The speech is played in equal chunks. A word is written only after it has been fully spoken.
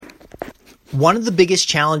One of the biggest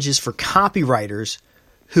challenges for copywriters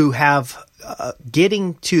who have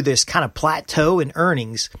getting to this kind of plateau in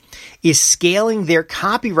earnings is scaling their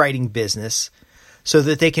copywriting business so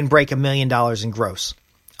that they can break $1 million in gross.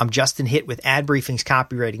 I'm Justin Hitt with Ad Briefing's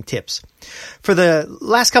Copywriting Tips. For the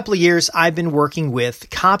last couple of years, I've been working with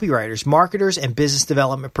copywriters, marketers, and business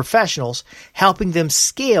development professionals, helping them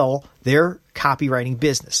scale their copywriting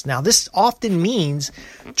business. Now, this often means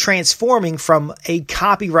transforming from a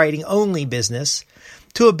copywriting-only business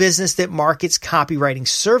to a business that markets copywriting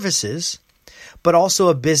services, but also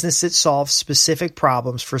a business that solves specific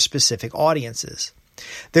problems for specific audiences.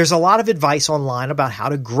 There's a lot of advice online about how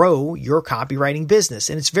to grow your copywriting business,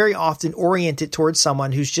 and it's very often oriented towards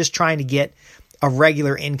someone who's just trying to get a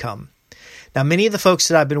regular income. Now, many of the folks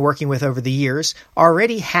that I've been working with over the years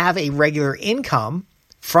already have a regular income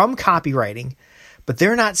from copywriting, but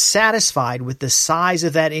they're not satisfied with the size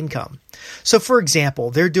of that income. So, for example,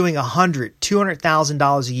 they're doing $100,000,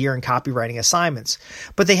 $200,000 a year in copywriting assignments,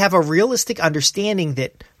 but they have a realistic understanding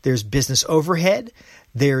that there's business overhead,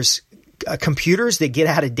 there's computers that get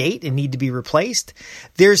out of date and need to be replaced.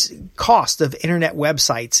 There's cost of internet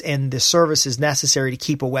websites and the services necessary to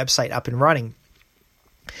keep a website up and running.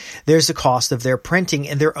 There's the cost of their printing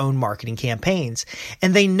and their own marketing campaigns.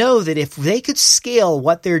 And they know that if they could scale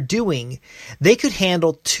what they're doing, they could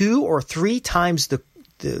handle 2 or 3 times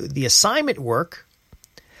the assignment work,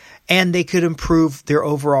 and they could improve their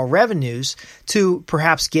overall revenues to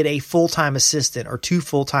perhaps get a full-time assistant or 2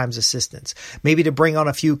 full-time assistants, maybe to bring on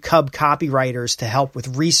a few cub copywriters to help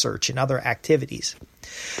with research and other activities.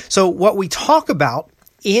 So what we talk about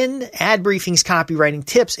in Ad Briefing's Copywriting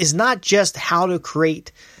Tips is not just how to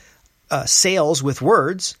create sales with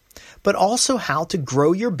words, but also how to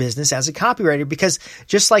grow your business as a copywriter. Because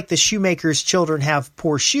just like the shoemaker's children have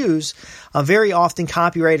poor shoes, very often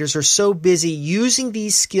copywriters are so busy using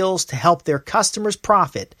these skills to help their customers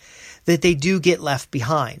profit that they do get left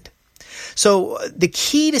behind. So the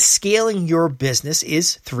key to scaling your business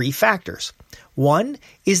is 3 factors. One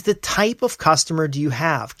is the type of customer do you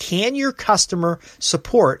have? Can your customer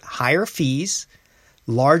support higher fees,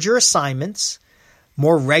 larger assignments,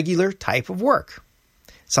 more regular type of work?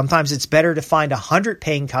 Sometimes it's better to find 100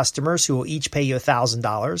 paying customers who will each pay you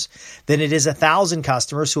 $1,000 than it is 1,000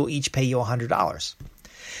 customers who will each pay you $100.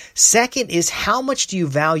 Second is, how much do you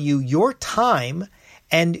value your time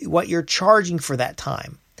and what you're charging for that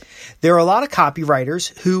time? There are a lot of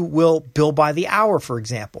copywriters who will bill by the hour, for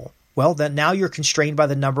example. Well, then now you're constrained by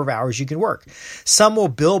the number of hours you can work. Some will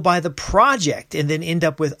bill by the project and then end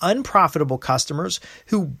up with unprofitable customers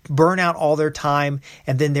who burn out all their time,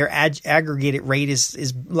 and then their aggregated rate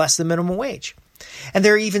is less than minimum wage. And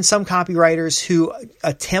there are even some copywriters who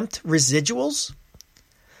attempt residuals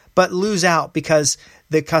but lose out because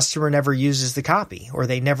the customer never uses the copy or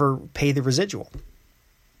they never pay the residual.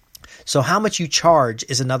 So how much you charge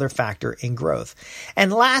is another factor in growth.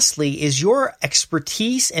 And lastly is your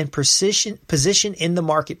expertise and position in the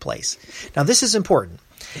marketplace. Now, this is important.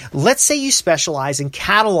 Let's say you specialize in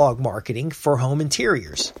catalog marketing for home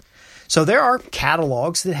interiors. So there are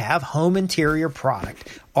catalogs that have home interior product,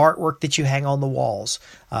 artwork that you hang on the walls,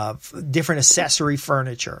 different accessory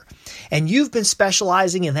furniture. And you've been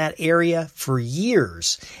specializing in that area for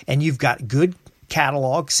years, and you've got good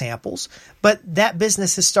catalog samples, but that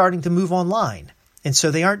business is starting to move online. And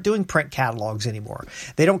so they aren't doing print catalogs anymore.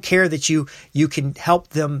 They don't care that you can help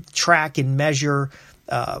them track and measure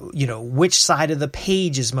which side of the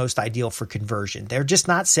page is most ideal for conversion. They're just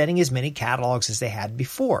not sending as many catalogs as they had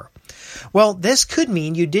before. Well, this could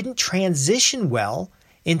mean you didn't transition well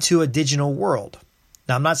into a digital world.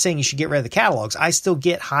 Now, I'm not saying you should get rid of the catalogs. I still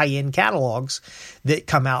get high-end catalogs that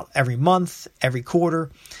come out every month, every quarter,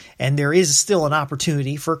 and there is still an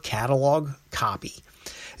opportunity for catalog copy,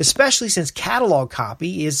 especially since catalog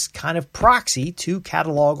copy is kind of proxy to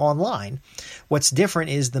catalog online. What's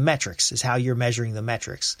different is the metrics, is how you're measuring the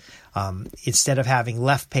metrics. Instead of having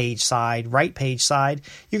left page side, right page side,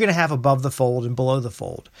 you're going to have above the fold and below the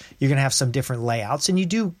fold. You're going to have some different layouts, and you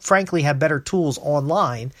do, frankly, have better tools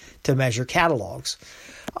online to measure catalogs.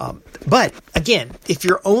 But again, if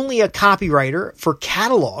you're only a copywriter for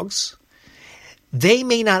catalogs, they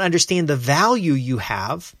may not understand the value you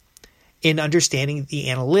have in understanding the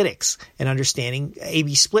analytics and understanding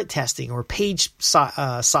A/B split testing or page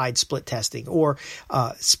side split testing or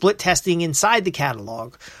split testing inside the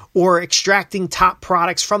catalog or extracting top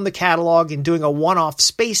products from the catalog and doing a one-off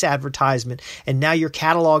space advertisement. And now your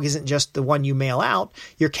catalog isn't just the one you mail out.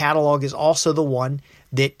 Your catalog is also the one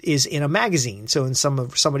that is in a magazine, so in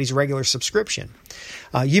somebody's regular subscription.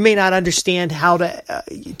 You may not understand how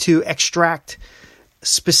to extract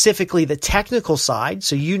specifically the technical side.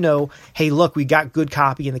 So hey, look, we got good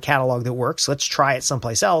copy in the catalog that works. Let's try it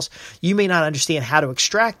someplace else. You may not understand how to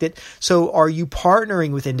extract it. So are you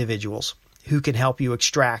partnering with individuals who can help you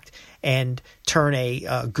extract and turn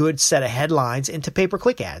a good set of headlines into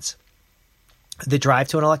pay-per-click ads that drive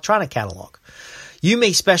to an electronic catalog? You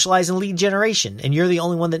may specialize in lead generation, and you're the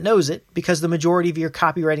only one that knows it because the majority of your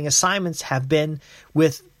copywriting assignments have been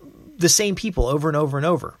with the same people over and over and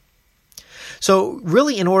over. So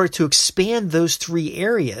really, in order to expand those three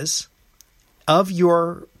areas of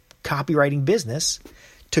your copywriting business,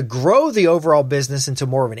 to grow the overall business into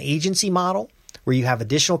more of an agency model, where you have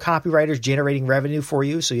additional copywriters generating revenue for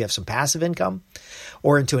you so you have some passive income,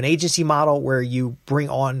 or into an agency model where you bring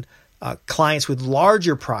on clients with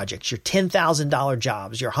larger projects, your $10,000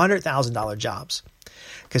 jobs, your $100,000 jobs.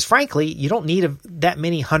 Because frankly, you don't need that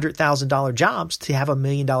many $100,000 jobs to have $1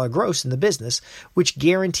 million gross in the business, which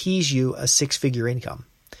guarantees you a six-figure income.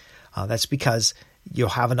 That's because you'll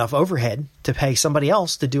have enough overhead to pay somebody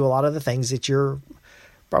else to do a lot of the things that you're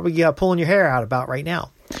probably pulling your hair out about right now.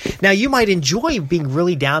 Now, you might enjoy being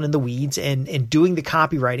really down in the weeds and doing the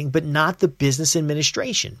copywriting, but not the business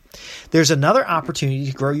administration. There's another opportunity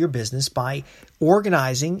to grow your business by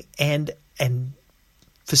organizing and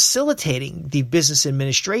facilitating the business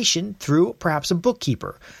administration through perhaps a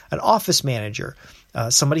bookkeeper, an office manager,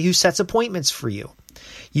 somebody who sets appointments for you.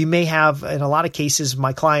 You may have, in a lot of cases,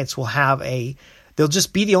 my clients will have they'll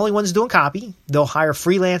just be the only ones doing copy. They'll hire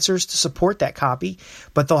freelancers to support that copy,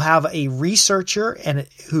 but they'll have a researcher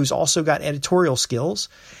who's also got editorial skills,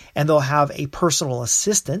 and they'll have a personal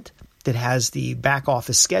assistant that has the back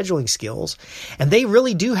office scheduling skills. And they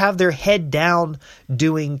really do have their head down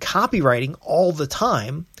doing copywriting all the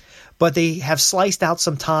time, but they have sliced out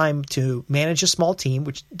some time to manage a small team,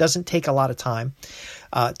 which doesn't take a lot of time,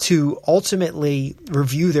 to ultimately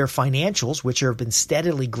review their financials, which have been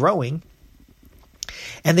steadily growing.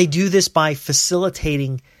 And they do this by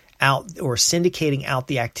facilitating out or syndicating out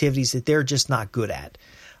the activities that they're just not good at.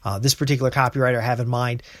 This particular copywriter I have in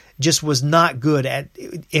mind just was not good at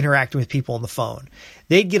interacting with people on the phone.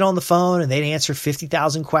 They'd get on the phone and they'd answer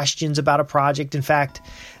 50,000 questions about a project. In fact,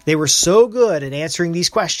 they were so good at answering these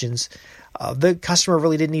questions, the customer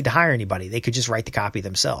really didn't need to hire anybody. They could just write the copy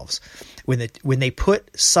themselves. When they put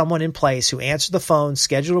someone in place who answered the phone,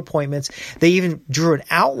 scheduled appointments, they even drew an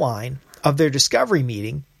outline of their discovery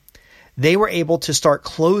meeting, they were able to start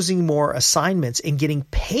closing more assignments and getting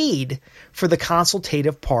paid for the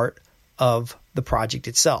consultative part of the project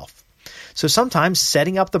itself. So sometimes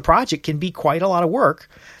setting up the project can be quite a lot of work.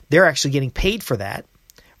 They're actually getting paid for that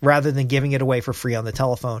rather than giving it away for free on the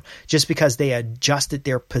telephone, just because they adjusted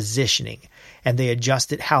their positioning and they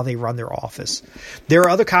adjusted how they run their office. There are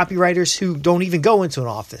other copywriters who don't even go into an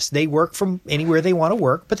office. They work from anywhere they want to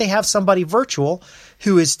work, but they have somebody virtual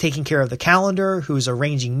who is taking care of the calendar, who is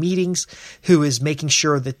arranging meetings, who is making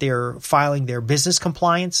sure that they're filing their business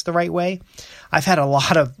compliance the right way. I've had a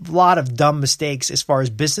lot of dumb mistakes as far as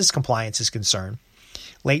business compliance is concerned.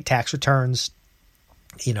 Late tax returns,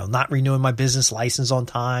 not renewing my business license on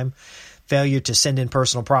time, failure to send in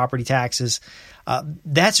personal property taxes.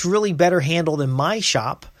 That's really better handled in my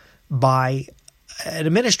shop by an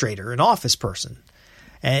administrator, an office person.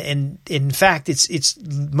 And in fact, it's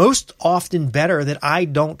most often better that I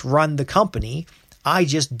don't run the company. I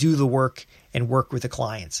just do the work and work with the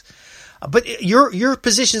clients. But your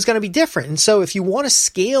position is going to be different. And so if you want to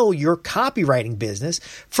scale your copywriting business,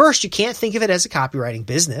 first, you can't think of it as a copywriting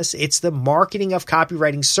business. It's the marketing of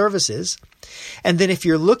copywriting services. And then if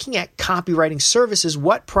you're looking at copywriting services,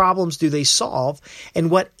 what problems do they solve?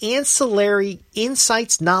 And what ancillary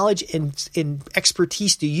insights, knowledge, and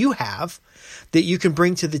expertise do you have that you can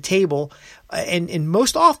bring to the table? And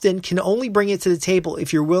most often can only bring it to the table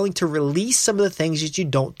if you're willing to release some of the things that you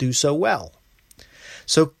don't do so well.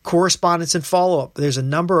 So correspondence and follow-up. There's a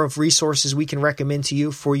number of resources we can recommend to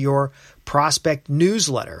you for your prospect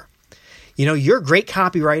newsletter. You're a great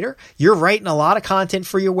copywriter. You're writing a lot of content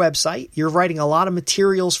for your website. You're writing a lot of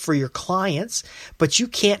materials for your clients, but you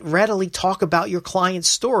can't readily talk about your clients'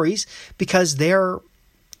 stories because they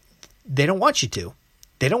don't want you to.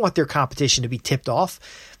 They don't want their competition to be tipped off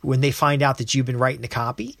when they find out that you've been writing the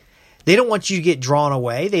copy. They don't want you to get drawn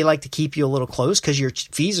away. They like to keep you a little close because your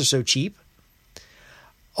fees are so cheap.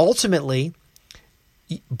 Ultimately,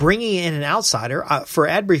 bringing in an outsider, for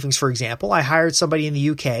ad briefings, for example, I hired somebody in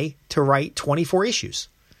the UK to write 24 issues.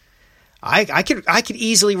 I could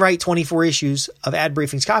easily write 24 issues of ad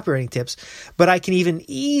briefings copywriting tips, but I can even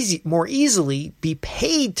more easily be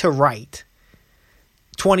paid to write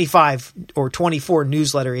 25 or 24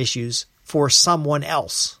 newsletter issues for someone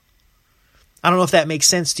else. I don't know if that makes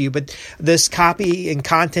sense to you, but this copy and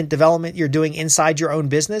content development you're doing inside your own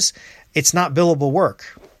business, it's not billable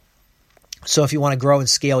work. So if you want to grow and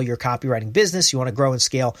scale your copywriting business, you want to grow and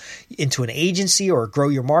scale into an agency or grow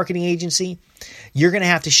your marketing agency, you're going to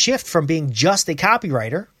have to shift from being just a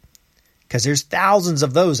copywriter, because there's thousands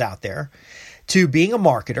of those out there, to being a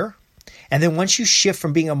marketer. And then once you shift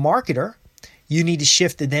from being a marketer, you need to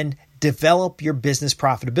shift to then develop your business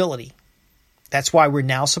profitability. That's why we're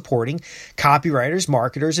now supporting copywriters,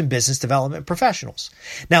 marketers, and business development professionals.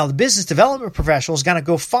 Now, the business development professional is going to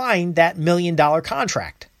go find that $1 million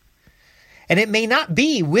contract. And it may not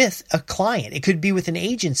be with a client. It could be with an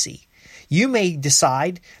agency. You may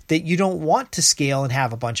decide that you don't want to scale and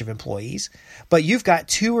have a bunch of employees, but you've got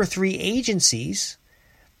 2 or 3 agencies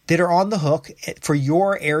that are on the hook for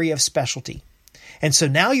your area of specialty. And so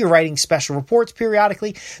now you're writing special reports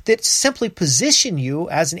periodically that simply position you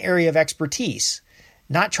as an area of expertise,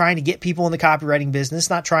 not trying to get people in the copywriting business,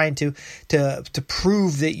 not trying to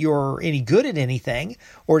prove that you're any good at anything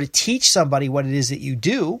or to teach somebody what it is that you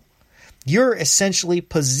do. You're essentially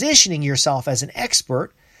positioning yourself as an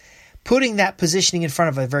expert, putting that positioning in front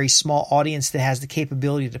of a very small audience that has the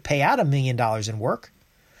capability to pay out $1 million in work.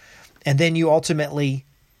 And then you ultimately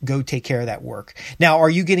go take care of that work. Now,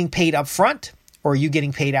 are you getting paid up front? Or are you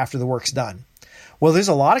getting paid after the work's done? Well, there's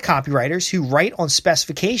a lot of copywriters who write on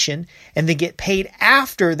specification and then get paid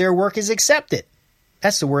after their work is accepted.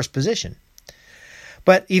 That's the worst position.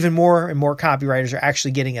 But even more and more copywriters are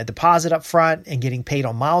actually getting a deposit up front and getting paid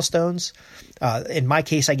on milestones. In my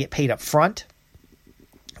case, I get paid up front.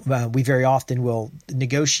 We very often will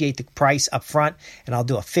negotiate the price up front, and I'll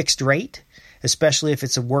do a fixed rate, especially if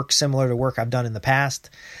it's a work similar to work I've done in the past.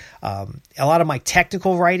 A lot of my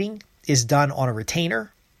technical writing is done on a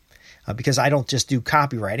retainer because I don't just do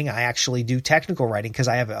copywriting. I actually do technical writing because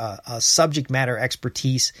I have a subject matter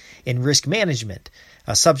expertise in risk management,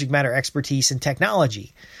 a subject matter expertise in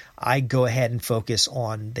technology. I go ahead and focus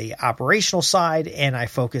on the operational side, and I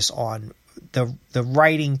focus on the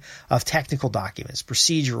writing of technical documents,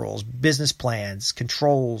 procedurals, business plans,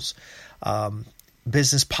 controls,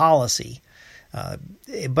 business policy,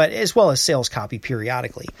 but as well as sales copy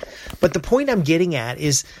periodically. But the point I'm getting at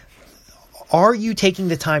is, are you taking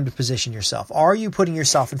the time to position yourself? Are you putting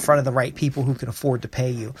yourself in front of the right people who can afford to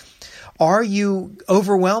pay you? Are you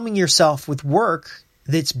overwhelming yourself with work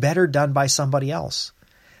that's better done by somebody else?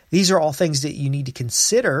 These are all things that you need to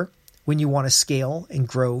consider when you want to scale and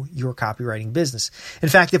grow your copywriting business. In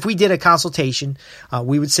fact, if we did a consultation,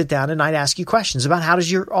 we would sit down and I'd ask you questions about how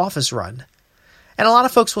does your office run? And a lot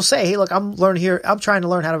of folks will say, hey, look, I'm trying to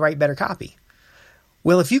learn how to write better copy.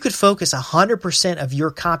 Well, if you could focus 100% of your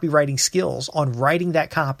copywriting skills on writing that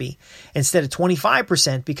copy instead of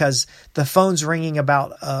 25% because the phone's ringing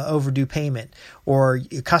about overdue payment, or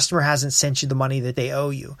your customer hasn't sent you the money that they owe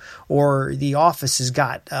you, or the office has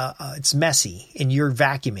got it's messy and you're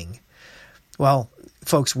vacuuming. Well,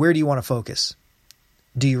 folks, where do you want to focus?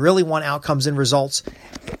 Do you really want outcomes and results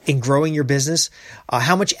in growing your business?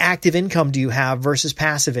 How much active income do you have versus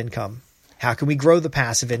passive income? How can we grow the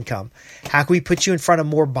passive income? How can we put you in front of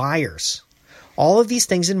more buyers? All of these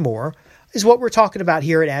things and more is what we're talking about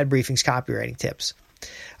here at Ad Briefing's Copywriting Tips.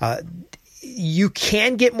 You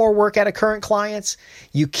can get more work out of current clients.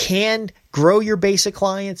 You can grow your basic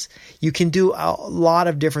clients. You can do a lot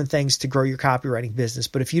of different things to grow your copywriting business.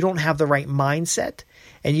 But if you don't have the right mindset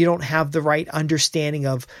and you don't have the right understanding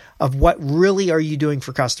of what really are you doing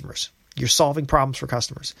for customers, you're solving problems for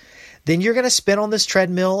customers, then you're going to spin on this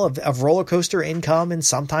treadmill of roller coaster income. And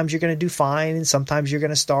sometimes you're going to do fine and sometimes you're going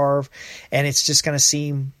to starve. And it's just going to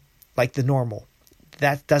seem like the normal.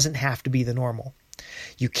 That doesn't have to be the normal.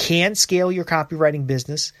 You can scale your copywriting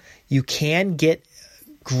business. You can get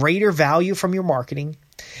greater value from your marketing.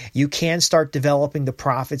 You can start developing the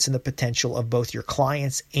profits and the potential of both your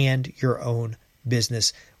clients and your own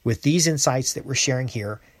business with these insights that we're sharing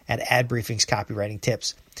here at Ad Briefing's Copywriting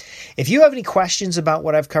Tips. If you have any questions about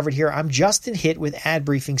what I've covered here, I'm Justin Hitt with Ad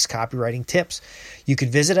Briefing's Copywriting Tips. You can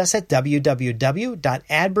visit us at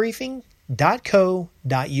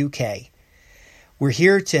www.adbriefing.co.uk. We're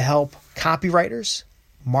here to help copywriters,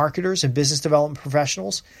 marketers, and business development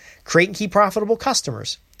professionals create and keep profitable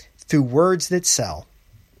customers through words that sell.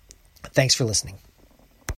 Thanks for listening.